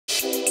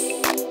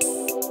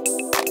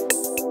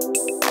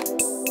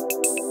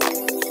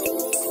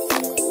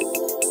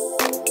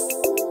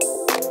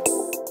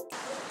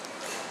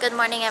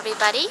morning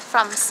everybody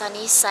from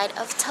sunny side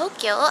of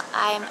Tokyo.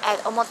 I'm at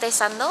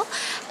Omotesando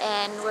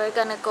and we're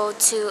gonna go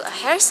to a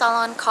hair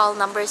salon called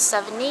number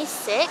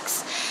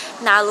 76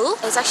 NALU.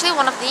 It's actually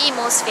one of the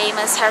most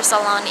famous hair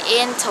salon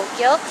in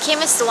Tokyo. Kim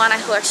is the one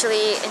who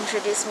actually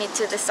introduced me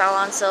to the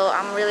salon, so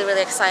I'm really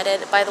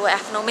excited. By the way, I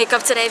have no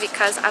makeup today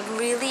because I'm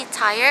really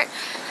tired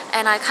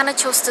and I kind of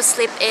chose to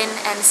sleep in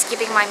and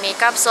skipping my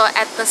makeup. So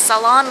at the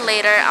salon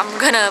later, I'm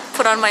gonna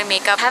put on my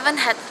makeup. I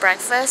haven't had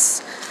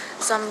breakfast,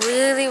 so I'm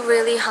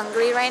really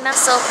hungry right now.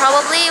 So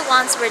probably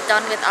once we're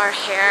done with our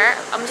hair,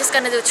 I'm just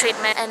gonna do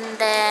treatment, and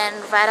then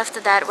right after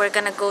that we're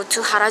gonna go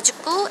to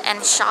Harajuku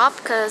and shop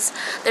because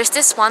there's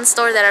this one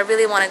store that I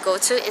really want to go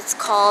to. It's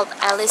called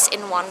Alice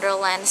in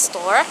Wonderland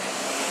store,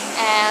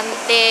 and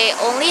they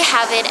only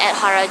have it at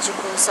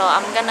Harajuku, so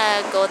I'm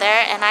gonna go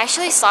there. And I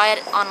actually saw it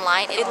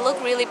online. It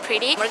looked really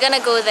pretty. We're gonna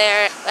go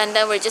there and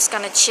then we're just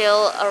gonna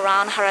chill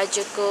around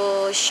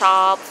Harajuku,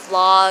 shop,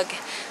 vlog,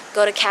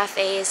 go to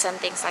cafes and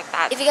things like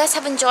that. If you guys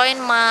have enjoyed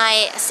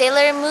my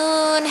Sailor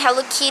Moon,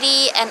 Hello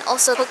Kitty, and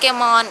also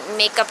Pokemon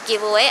makeup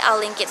giveaway, I'll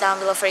link it down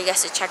below for you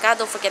guys to check out.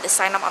 Don't forget to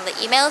sign up on the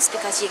emails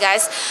because you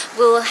guys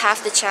will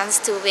have the chance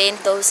to win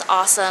those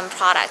awesome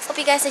products. Hope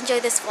you guys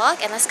enjoy this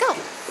vlog and let's go!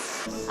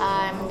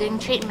 I'm doing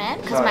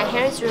treatment because my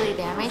hair is really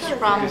damaged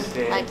from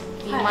like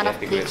the amount of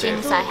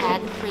bleachings I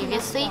had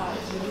previously.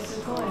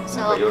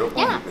 So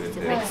yeah,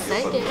 super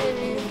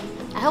excited.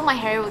 I hope my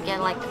hair will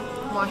get like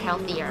more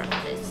healthier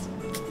after this.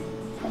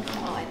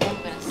 Oh, I think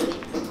I'm gonna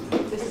sleep.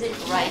 This is it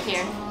right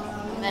here.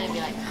 And then it'd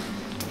be like,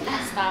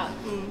 stop.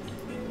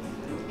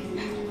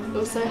 It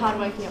was so hard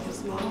waking up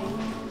this morning.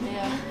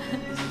 Yeah.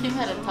 Kim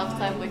had a tough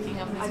time waking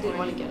up this morning. I didn't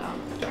want to get up.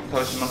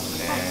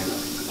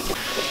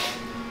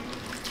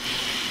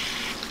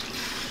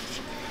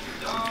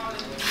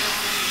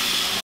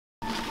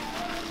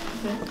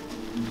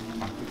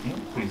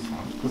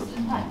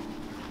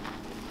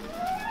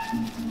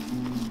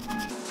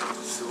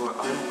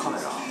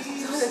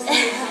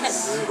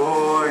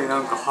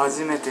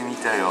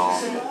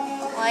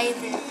 Why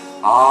is it?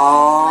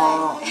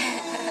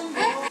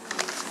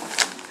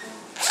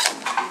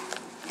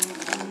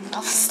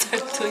 I'll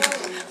start doing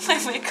my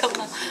makeup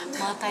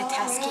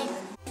multitasking.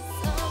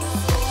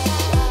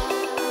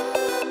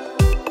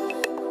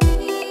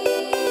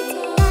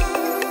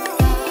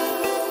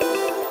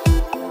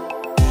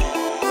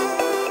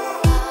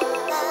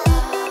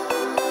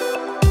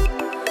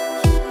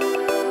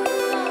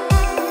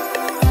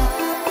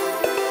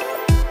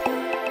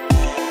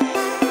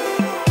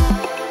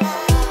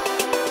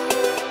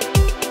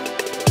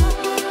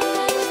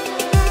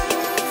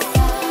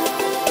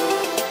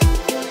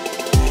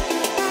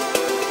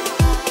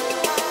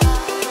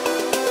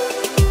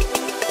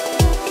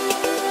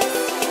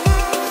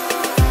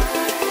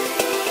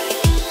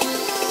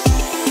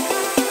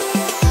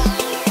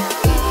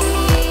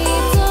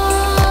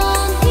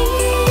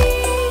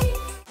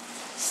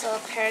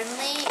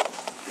 Apparently,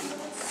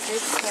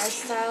 this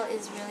hairstyle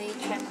is really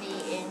trendy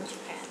in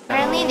Japan.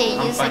 Apparently they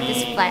use like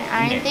this flat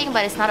iron thing,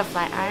 but it's not a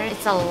flat iron.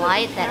 It's a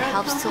light that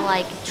helps to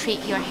like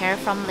treat your hair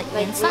from the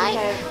inside.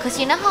 Because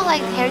you know how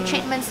like hair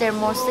treatments, they're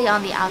mostly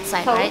on the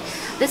outside, right?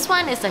 This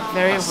one is like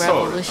very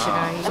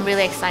revolutionary. I'm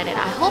really excited.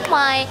 I hope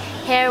my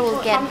hair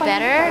will get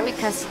better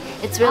because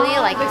it's really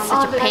like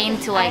such a pain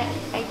to like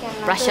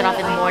brush it off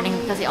in the morning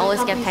because it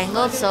always gets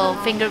tangled. So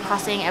finger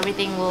crossing,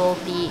 everything will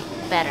be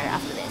better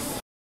after this.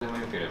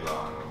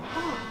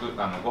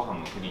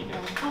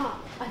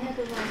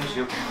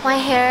 My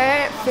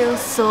hair feels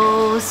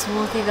so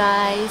smooth, you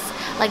guys.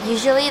 Like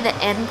usually the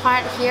end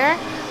part here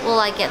will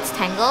like get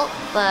tangled,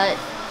 but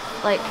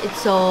like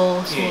it's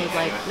so smooth.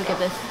 Like look at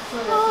this.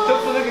 Oh,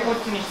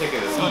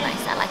 so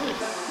nice, I like it.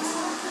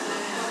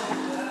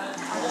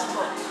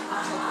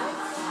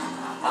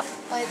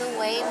 By the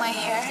way, my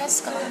hair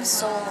has gotten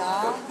so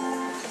long.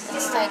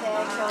 It's like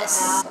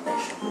this.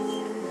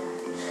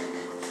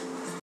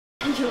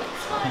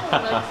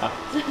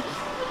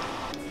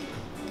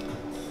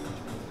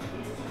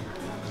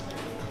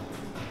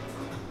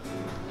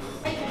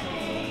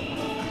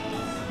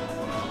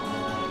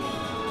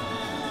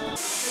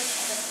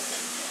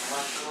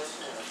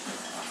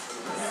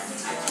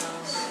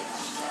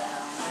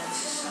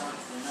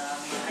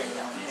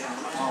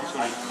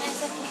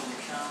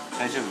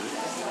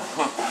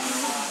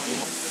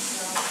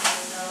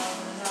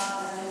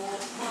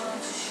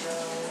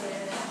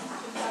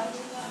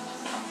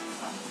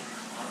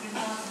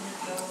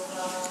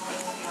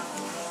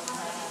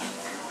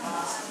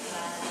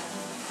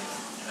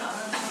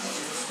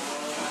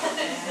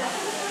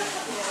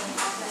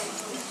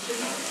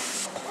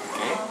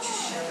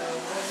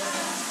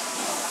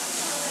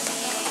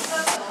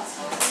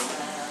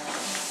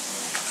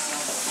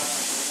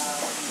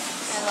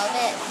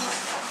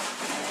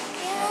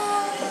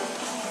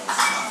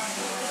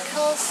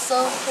 So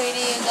pretty,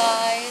 you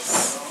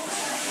guys.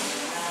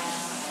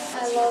 I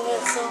love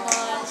it so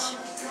much.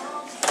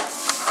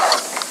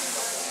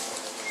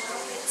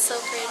 It's so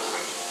pretty.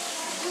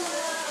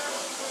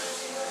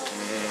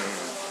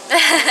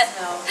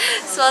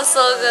 Smells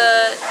so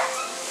good.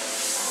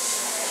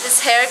 This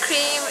hair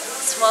cream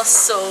smells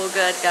so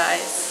good,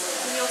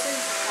 guys. And you also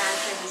use hand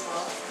cream as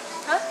well.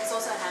 Huh? It's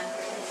also a hand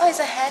cream. Oh, it's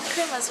a hand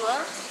cream as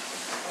well?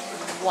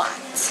 What?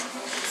 It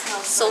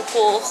smells So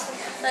cool.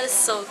 That is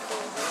so cool.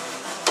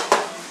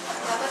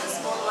 I got the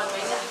smaller one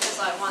mainly because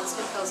like once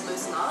my curls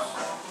loosen up,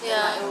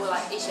 Yeah. it will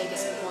like each day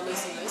gets more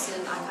loose and loose,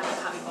 and I kind of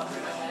can't be bothered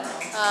with my hair.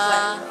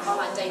 Like on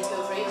like day 2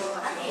 or 3, it will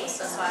like loose.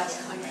 That's why I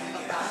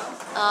got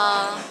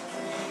that.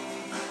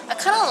 I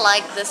kind of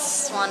like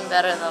this one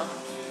better though.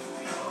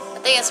 I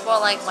think it's more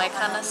like my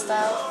kind of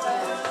style.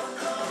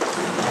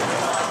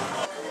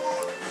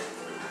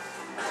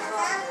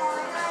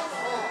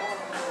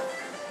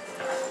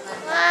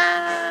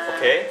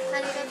 Okay.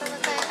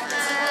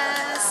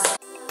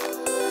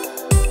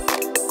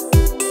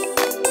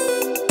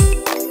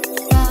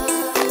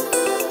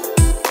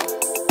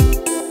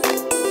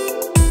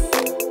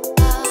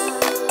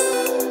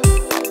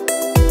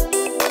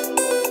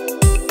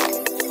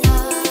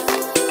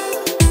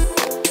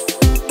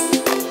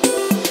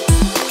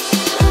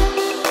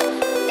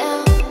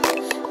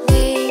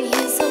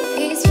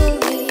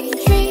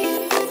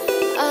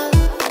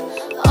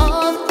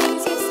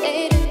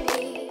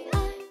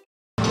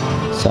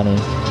 Sunny,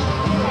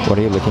 what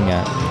are you looking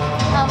at?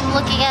 I'm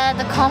looking at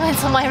the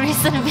comments on my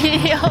recent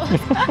video.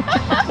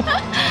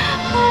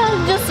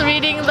 I'm just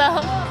reading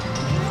them.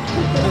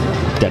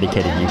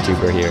 Dedicated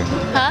YouTuber here.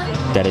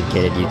 Huh?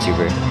 Dedicated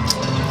YouTuber.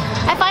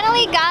 I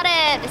finally got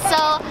it!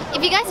 So,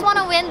 if you guys want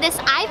to win this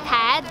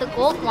iPad, the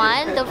gold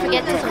one, don't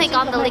forget to click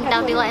on the link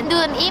down below and do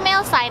an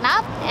email sign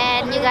up,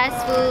 and you guys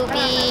will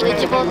be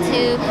eligible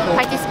to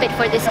participate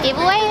for this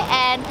giveaway.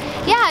 And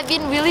yeah, I've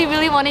been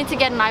really wanting to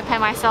get an iPad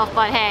myself,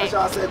 but hey,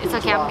 it's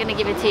okay, I'm gonna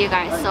give it to you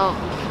guys. So,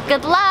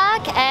 good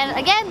luck! And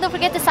again, don't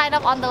forget to sign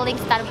up on the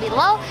links down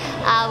below.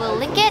 I will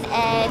link it,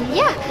 and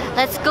yeah,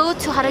 let's go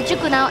to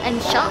Harajuku now and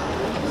shop.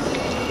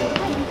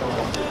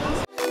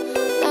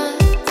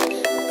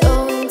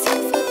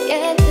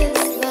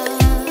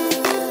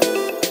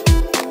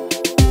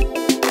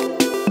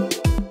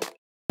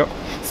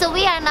 So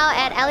we are now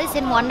at Alice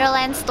in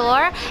Wonderland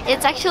store.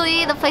 It's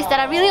actually the place that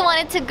I really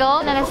wanted to go,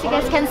 and as you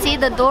guys can see,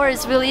 the door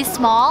is really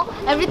small.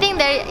 Everything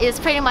there is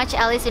pretty much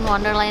Alice in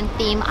Wonderland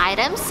theme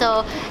items.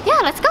 So yeah,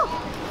 let's go.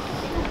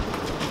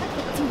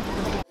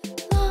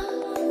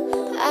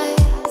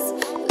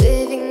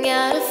 Living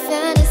out a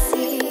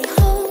fantasy,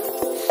 hold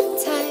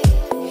tight,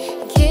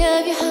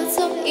 give your heart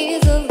so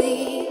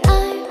easily.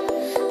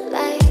 I'm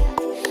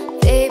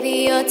like,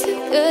 baby, you're too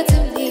good to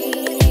me.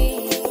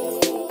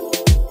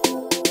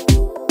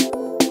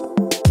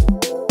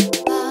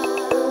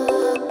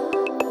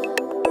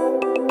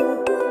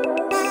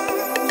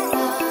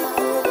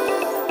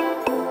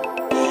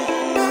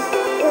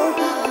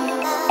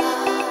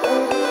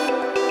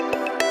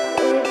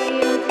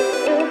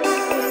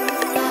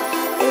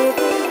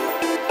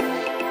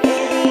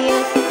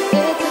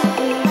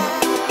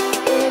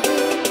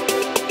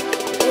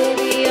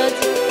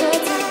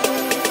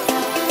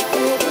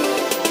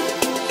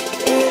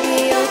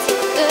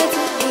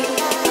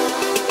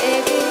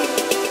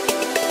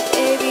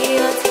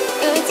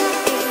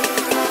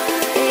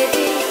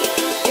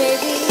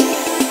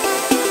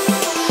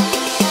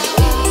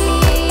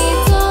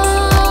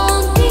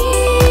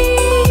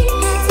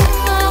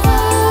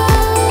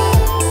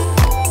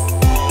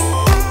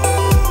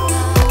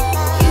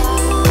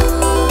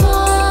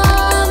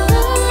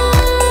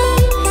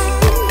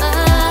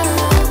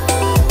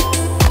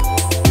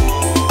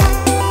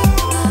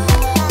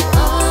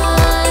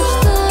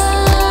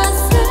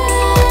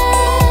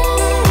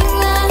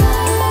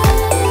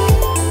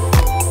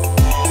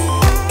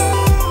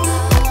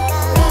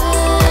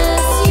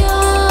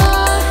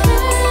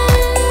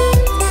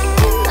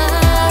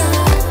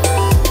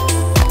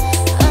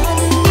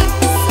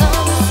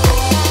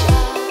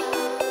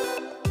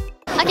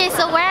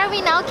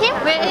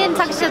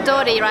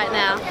 Right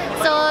now.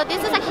 So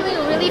this is actually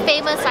a really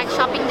famous like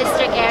shopping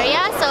district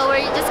area. So we're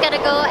just gonna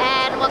go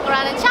and walk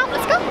around and shop.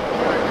 Let's go.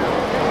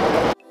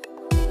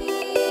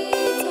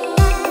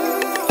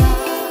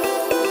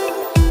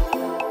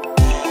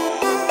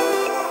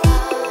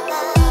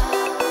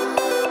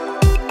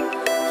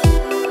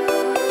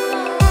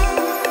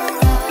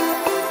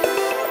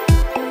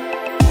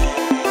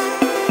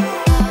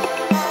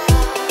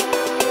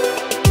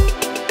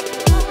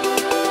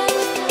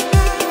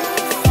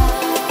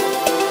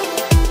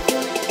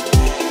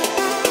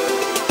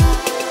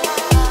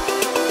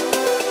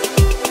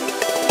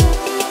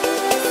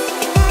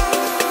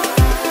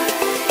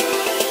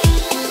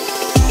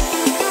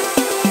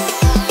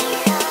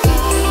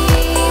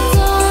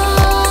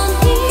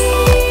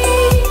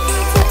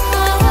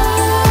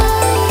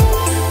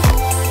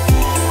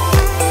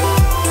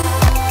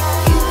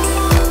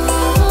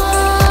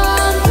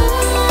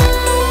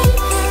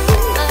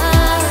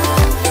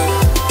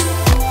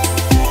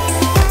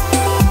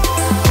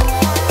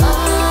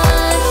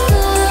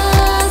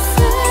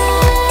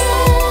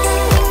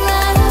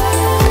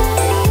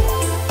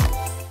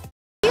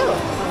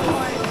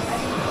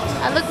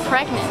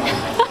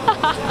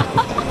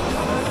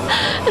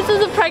 This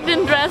is a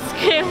pregnant dress,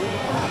 Kim.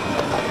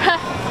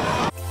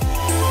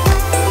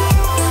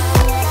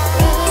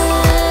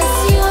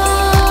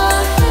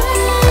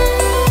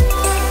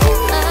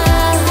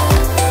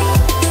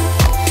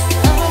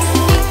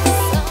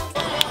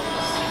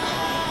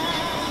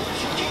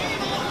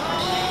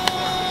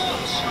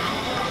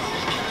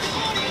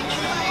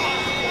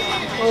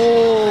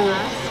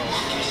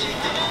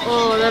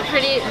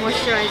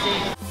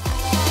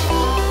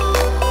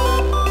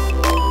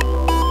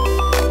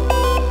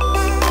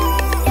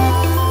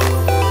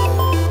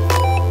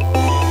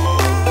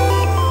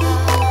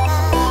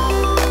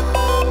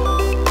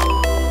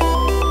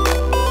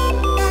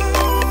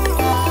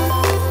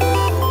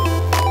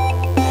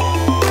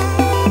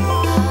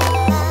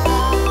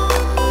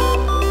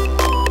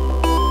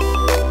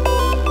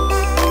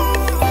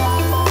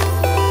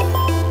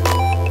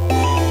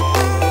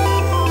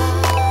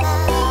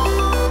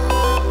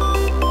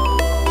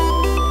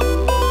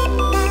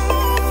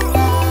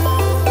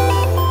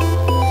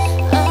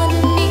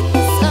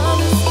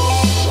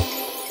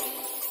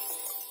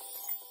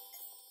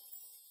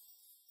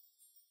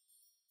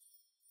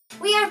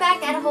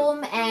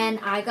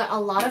 I got a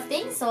lot of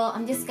things, so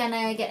I'm just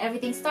gonna get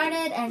everything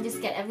started and just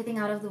get everything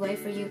out of the way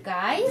for you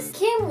guys.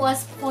 Kim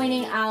was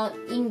pointing out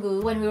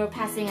Ingu when we were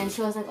passing, and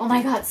she was like, oh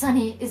my god,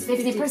 Sunny, it's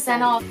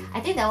 50% off. I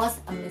think that was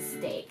a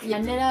mistake. I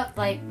ended up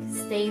like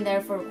staying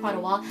there for quite a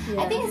while.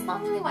 I think it's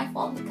not really my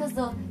fault because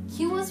the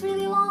queue was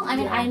really long. I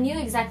mean, I knew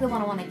exactly what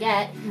I want to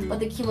get,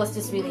 but the queue was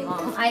just really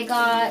long. I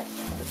got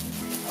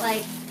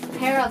like a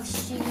pair of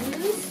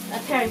shoes, a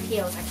pair of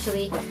heels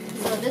actually.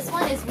 So this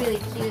one is really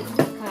cute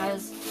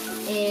because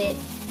it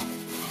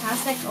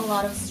has like a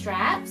lot of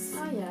straps.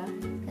 Oh yeah.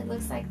 It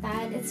looks like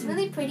that. It's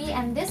really pretty,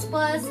 and this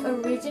was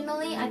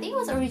originally, I think it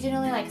was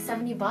originally like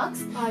 70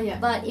 bucks. Oh yeah.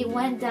 But it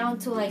went down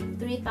to like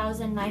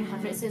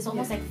 3,900, so it's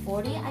almost like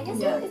 40. I guess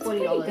it's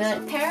pretty $40. good.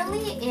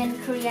 Apparently in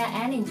Korea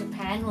and in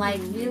Japan, like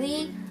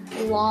really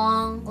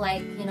long,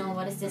 like, you know,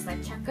 what is this,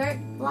 like checkered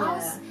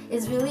blouse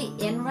is really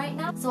in right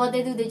now. So what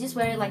they do, they just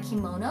wear it like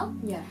kimono.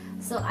 Yeah.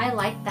 So I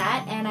like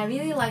that, and I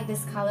really like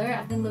this color.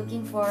 I've been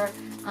looking for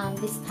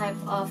this type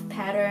of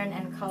pattern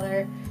and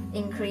color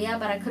in Korea,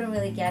 but I couldn't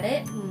really get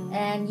it.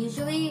 And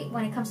usually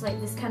when it comes to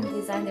like this kind of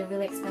design, they're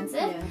really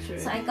expensive. Yeah, true.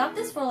 So I got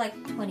this for like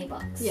 20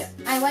 bucks. Yeah.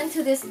 I went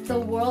to The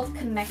World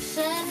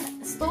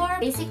Connection store.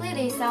 Basically,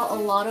 they sell a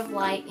lot of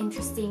like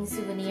interesting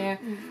souvenir,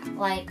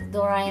 like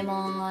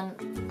Doraemon,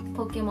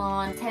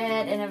 Pokemon,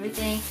 Ted, and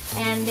everything.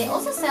 And they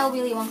also sell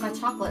Willy Wonka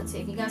chocolate. So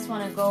if you guys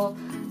want to go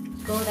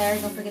there,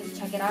 don't forget to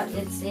check it out.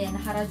 It's in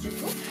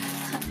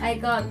Harajuku. I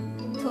got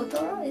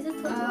Totoro. Is it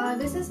Totoro?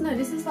 This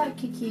is like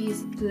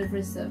Kiki's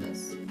delivery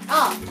service.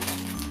 Oh.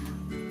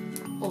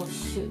 Oh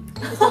shoot.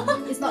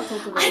 It's not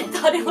Totoro. I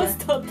thought it was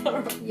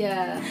Totoro.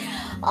 Yeah.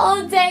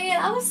 Oh dang it,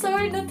 I'm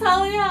sorry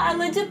Natalia. I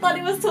legit thought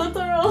it was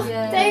Totoro.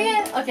 Yeah. Dang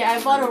it. Okay,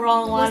 I bought a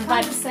wrong one. It's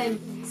kind of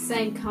the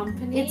same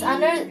company. It's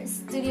under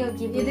Studio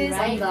Ghibli, It is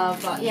right?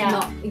 under, but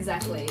not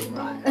exactly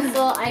right.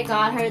 So I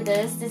got her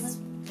this. This is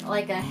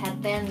like a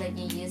headband that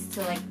you use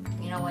to like,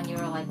 you know, when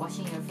you're like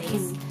washing your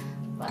face.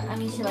 But I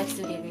mean, she likes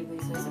Studio Ghibli,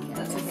 so it's okay.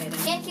 That's okay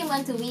then. And Kim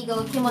went to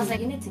Wego. Kim was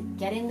like, you need to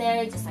get in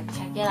there, just like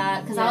check it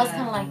out. Because I was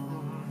kind of like,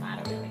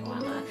 I don't really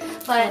wanna.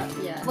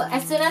 But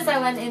as soon as I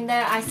went in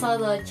there, I saw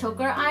the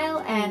choker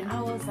aisle, and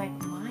I was like,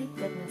 my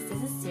goodness,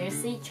 this is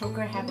seriously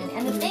choker heaven.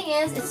 And the thing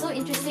is, it's so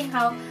interesting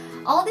how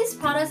all these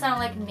products are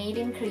like made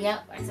in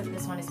Korea, except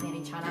this one is made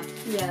in China.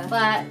 Yeah.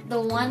 But the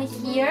one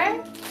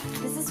here,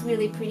 this is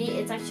really pretty.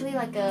 It's actually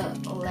like a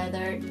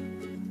leather.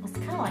 It's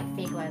kind of like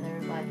fake leather,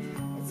 but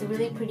it's a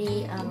really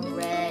pretty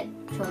red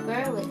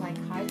choker with like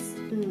hearts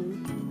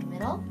in the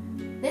middle.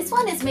 This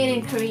one is made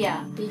in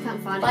Korea, But you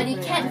can't find it. but in you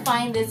Korea, can't right?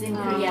 find this in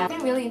Korea. I've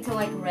been really into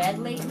like red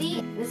lately.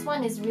 This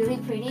one is really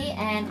pretty,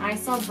 and I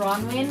saw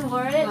Bronwyn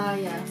wore it. Oh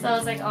yeah. So I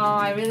was like, oh,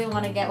 I really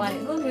want to get one.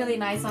 It looked really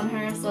nice on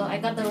her. So I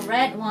got the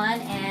red one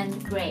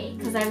and gray,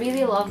 because I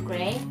really love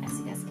gray. As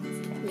you guys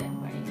can see,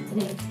 I'm wearing it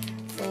today.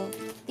 So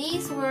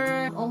these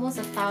were almost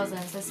 1,000,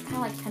 so it's kind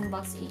of like 10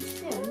 bucks each.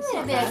 Yeah, It's it's a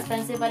not bit bad.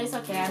 expensive, but it's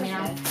okay. I mean,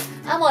 Okay.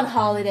 I'm on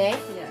holiday.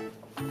 Yeah.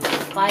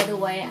 By the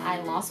way, I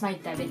lost my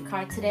debit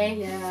card today.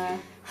 Yeah.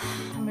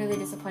 I'm really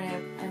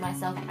disappointed in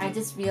myself. I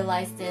just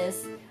realized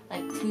this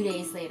like 2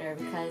 days later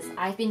because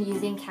I've been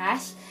using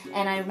cash,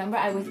 and I remember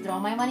I withdrew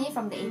my money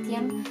from the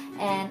ATM,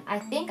 and I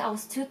think I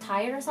was too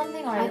tired or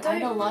something, or I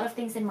had a lot of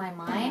things in my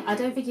mind. I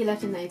don't think you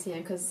left in the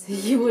ATM because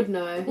you would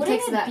know.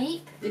 Wouldn't it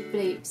beep? It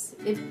beeps.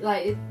 It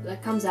like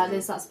comes out, then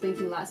it starts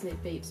blinking lights, and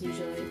it beeps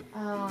usually.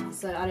 Oh.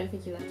 So I don't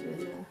think you left it in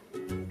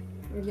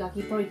there. Like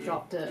you probably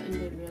dropped it and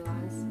didn't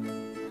realize.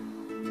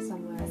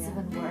 Somewhere. That's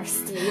even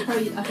worse.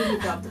 Yeah, I think you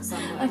dropped it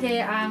somewhere. Okay,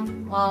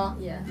 well,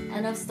 Yeah.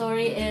 end of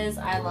story is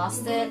I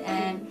lost it,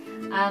 and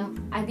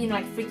I've been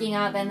like freaking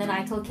out, and then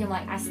I told him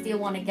like I still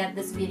want to get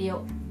this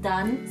video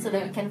done so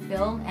that we can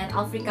film, and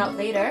I'll freak out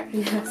later.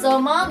 Yeah.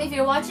 So mom, if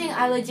you're watching,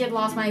 I legit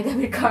lost my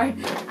debit card.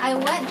 I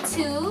went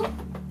to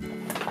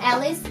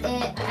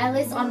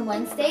Alice on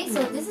Wednesday,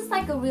 so this is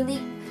like a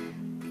really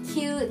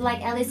cute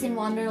like Alice in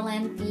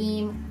Wonderland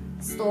theme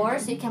store,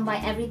 so you can buy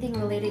everything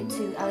related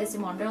to Alice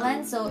in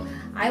Wonderland. So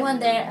I went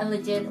there and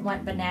legit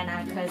went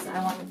banana because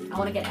I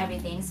want to get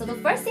everything. So the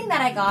first thing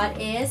that I got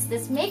is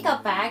this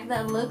makeup bag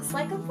that looks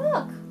like a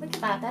book. Look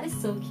at that, that is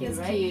so cute, It's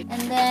right? cute.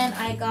 And then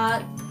I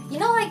got, you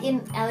know, like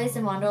in Alice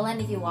in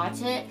Wonderland, if you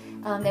watch it,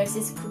 there's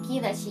this cookie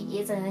that she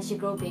eats and then she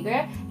grows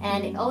bigger,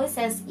 and it always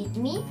says "Eat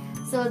Me."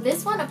 So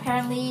this one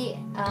apparently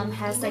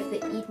has like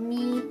the "Eat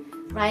Me"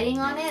 writing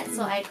on it.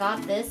 So I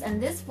got this, and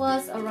this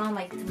was around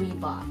like $3.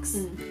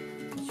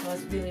 Which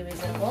was really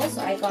reasonable.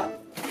 So I got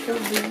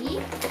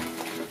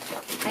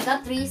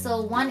 3.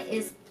 So one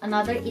is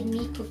another Eat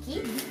Me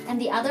cookie,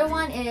 and the other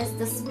one is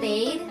the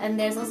spade, and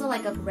there's also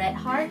like a red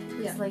heart.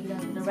 It's like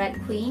the red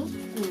queen.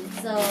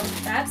 So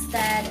that's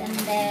that, and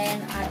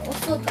then I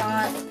also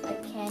got a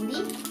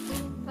candy.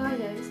 Oh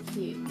yeah, it's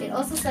cute. It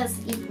also says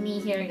 "Eat Me"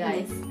 here,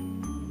 guys.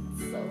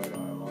 So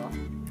adorable.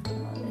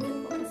 Oh, is it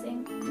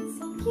focusing? It's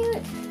so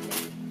cute.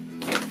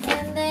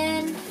 And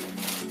then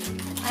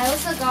I I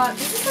also got,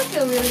 this is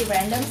like a really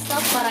random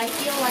stuff, but I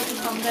feel like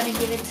if I'm gonna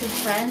give it to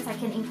friends, I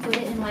can include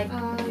it in like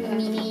a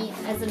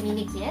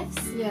mini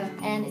gifts. Yeah.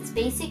 And it's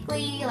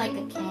basically like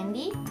a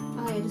candy.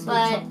 Oh yeah, just but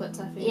like chocolates,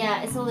 I think.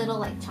 yeah, it's a little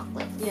like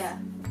chocolate. Yeah.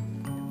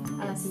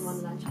 I see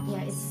Wonderland chocolate.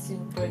 Yeah, it's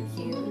super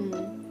cute.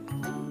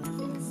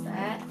 Mm. It's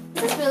that.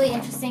 This is really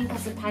interesting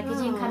because the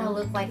packaging kind of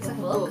looked like a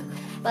book,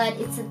 but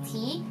it's a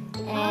tea.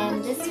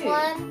 And this cute.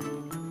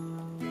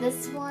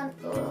 this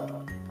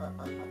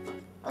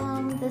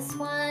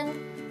one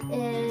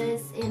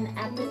is in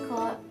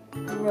apricot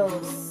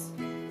rose.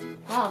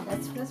 Wow,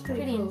 that's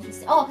pretty cool.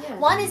 interesting. Oh, Yeah.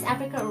 one is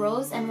apricot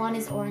rose and one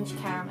is orange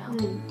caramel.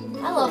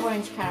 I love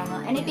orange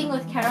caramel. Anything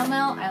with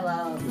caramel, I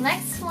love.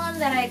 Next one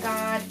that I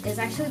got is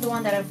actually the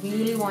one that I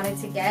really wanted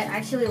to get. I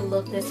actually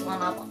looked this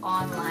one up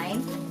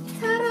online.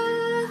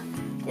 Ta-da!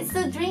 It's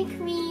the Drink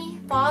Me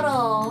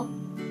bottle.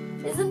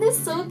 Isn't this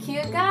so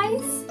cute,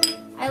 guys?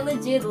 I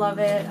legit love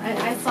it.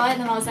 I saw it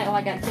and I was like, oh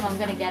my god, Kim, I'm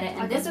gonna get it.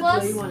 And I got the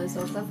blue one as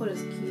well because I thought it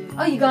was cute.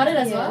 Oh, you got it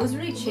as well? It was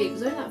really cheap. It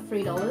was only like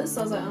 $3,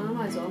 so I was like, oh, I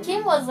might as well.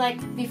 Kim was like,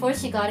 before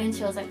she got in,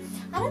 she was like,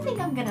 I don't think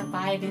I'm gonna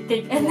buy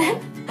anything. And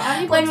then But I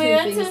only when bought we two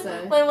went things, to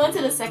though. when we went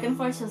to the second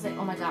floor, she was like,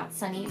 oh my god,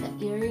 Sunny, the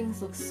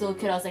earrings look so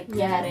cute. I was like,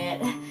 get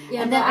it.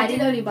 Yeah, and but then I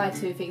did only buy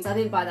two things. I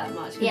didn't buy that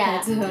much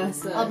compared to her.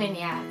 So. I mean,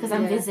 yeah, because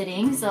I'm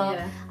visiting, so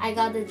I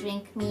got the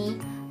Drink Me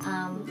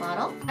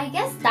bottle. I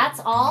guess that's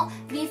all.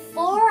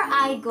 Before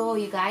I go,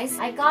 you guys,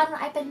 I got an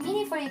iPad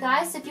mini for you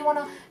guys. So if you want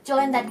to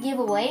join that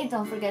giveaway,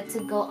 don't forget to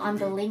go on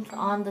the link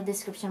on the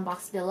description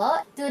box below.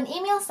 Do an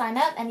email sign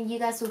up and you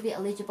guys will be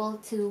eligible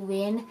to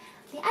win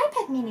the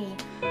iPad mini.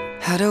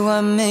 How do I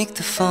make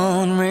the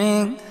phone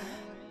ring?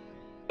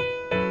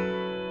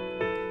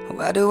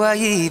 Why do I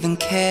even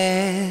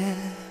care?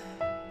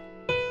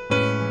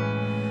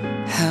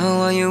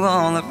 How are you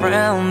all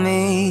around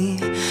me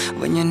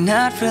when you're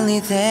not really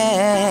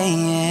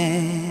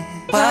there?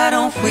 Why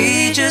don't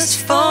we just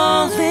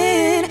fall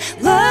in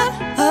love?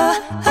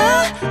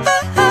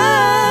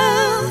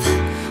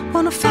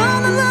 Wanna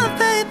fall in love,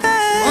 baby.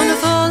 Wanna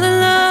fall in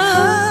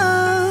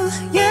love,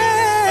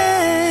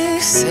 yeah.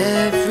 'Cause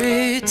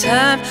every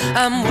time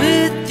I'm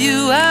with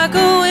you, I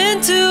go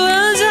into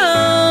a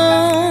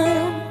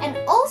zone. And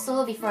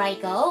also, before I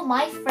go,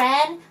 my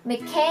friend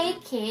McKay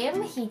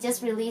Kim, he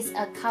just released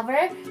a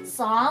cover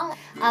song.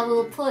 I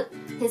will put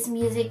his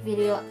music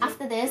video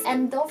after this,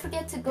 and don't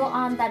forget to go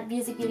on that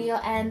music video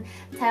and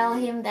tell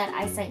him that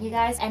I sent you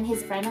guys, and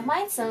he's a friend of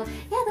mine, so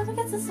yeah, don't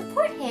forget to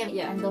support him.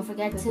 Yeah, and don't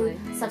forget to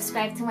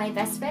subscribe to my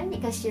best friend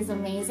because she's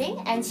amazing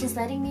and she's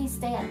letting me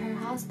stay at her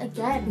house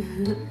again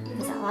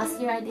because last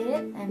year I did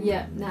it, and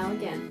yeah, now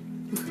again.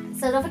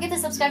 so don't forget to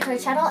subscribe to her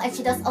channel, and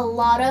she does a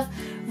lot of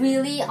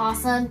really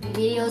awesome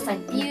videos like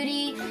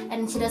beauty,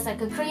 and she does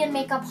like a Korean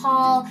makeup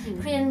haul,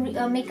 Korean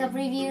makeup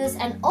reviews,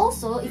 and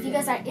also if you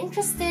guys are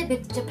interested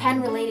with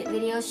Japan related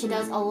videos, she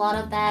does a lot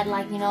of that,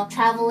 like, you know,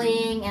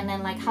 traveling and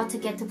then like how to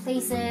get to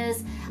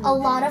places, a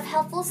lot of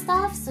helpful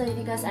stuff. So if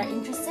you guys are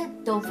interested,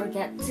 don't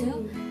forget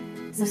to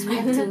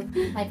subscribe to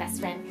my best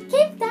friend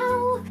Kim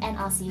Dao, and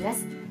I'll see you guys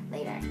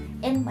later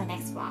in my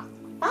next vlog.